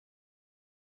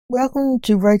Welcome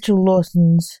to Rachel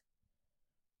Lawson's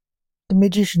The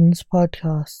Magicians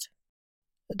podcast,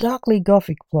 a darkly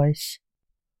gothic place.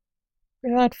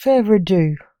 Without further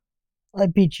ado, I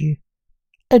bid you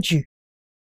adieu.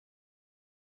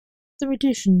 The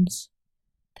Magicians,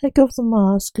 take off the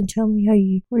mask and tell me how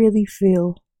you really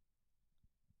feel.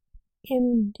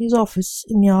 In his office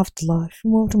in the afterlife,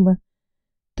 Mortimer,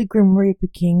 the Grim Reaper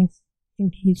King,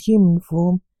 in his human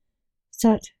form,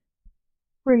 sat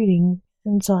reading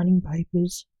and signing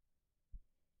papers.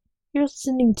 He was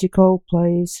listening to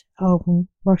Coldplay's album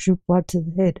Rush of Blood to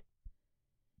the Head,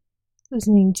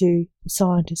 listening to The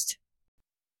Scientist.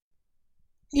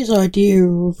 His idea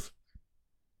of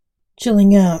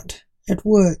chilling out at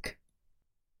work,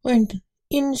 when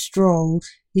in strolled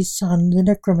his son, the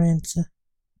necromancer.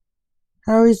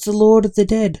 "How is the Lord of the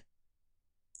Dead?"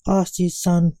 asked his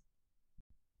son.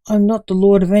 "I'm not the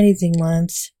Lord of anything,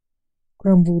 Lance,"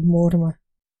 grumbled Mortimer.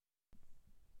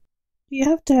 "Do you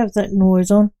have to have that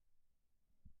noise on?"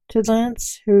 To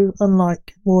Lance, who,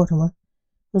 unlike Mortimer,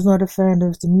 was not a fan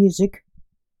of the music.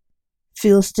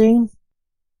 "Philistine,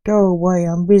 go away,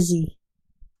 I'm busy,"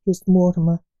 hissed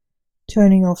Mortimer,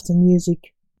 turning off the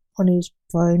music on his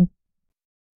phone.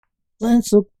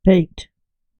 Lance looked piqued.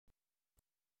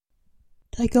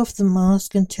 "Take off the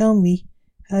mask and tell me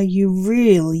how you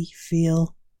really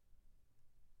feel,"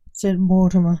 said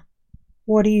Mortimer.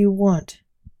 "What do you want?"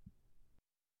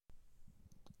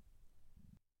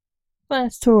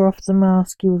 Lance tore off the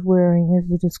mask he was wearing as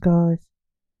a disguise.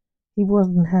 He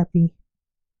wasn't happy.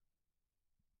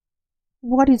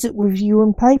 "What is it with you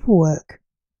and paperwork?"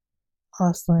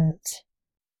 asked Lance.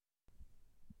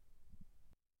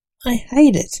 "I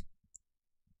hate it,"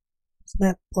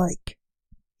 snapped Blake.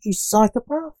 "You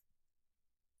psychopath?"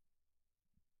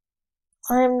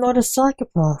 "I am not a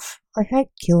psychopath. I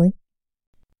hate killing."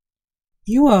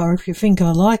 "You are if you think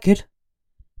I like it,"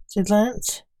 said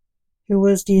Lance, who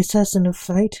was the assassin of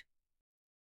fate.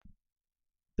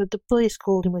 But the police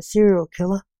called him a serial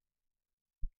killer.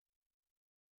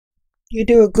 "You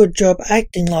do a good job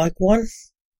acting like one,"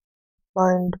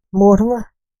 moaned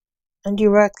Mortimer. "And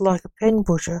you act like a pen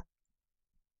pusher,"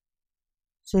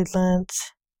 said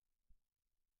Lance.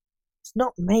 "It's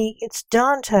not me, it's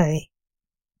Dante.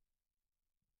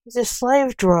 He's a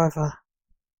slave driver,"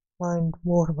 moaned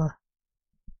Mortimer.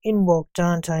 In walked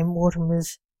Dante,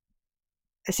 Mortimer's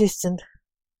assistant.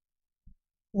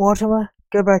 "Mortimer,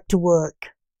 go back to work.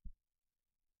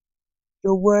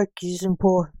 Your work is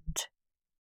important."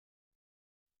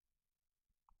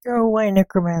 "Go away,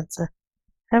 necromancer.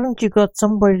 Haven't you got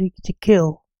somebody to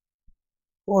kill?"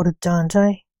 ordered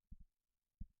Dante.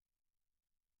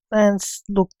 Lance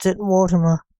looked at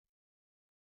Mortimer,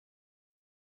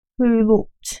 who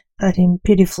looked at him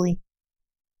pitifully.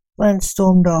 Lance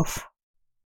stormed off.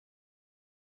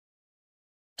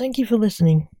 Thank you for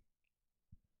listening.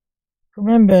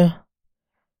 Remember,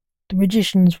 the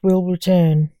magicians will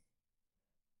return,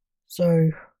 so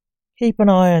keep an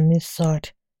eye on this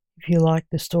site if you like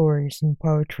the stories and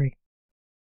poetry.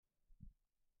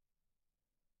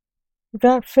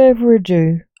 Without further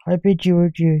ado, I bid you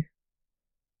adieu.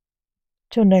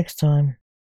 Till next time.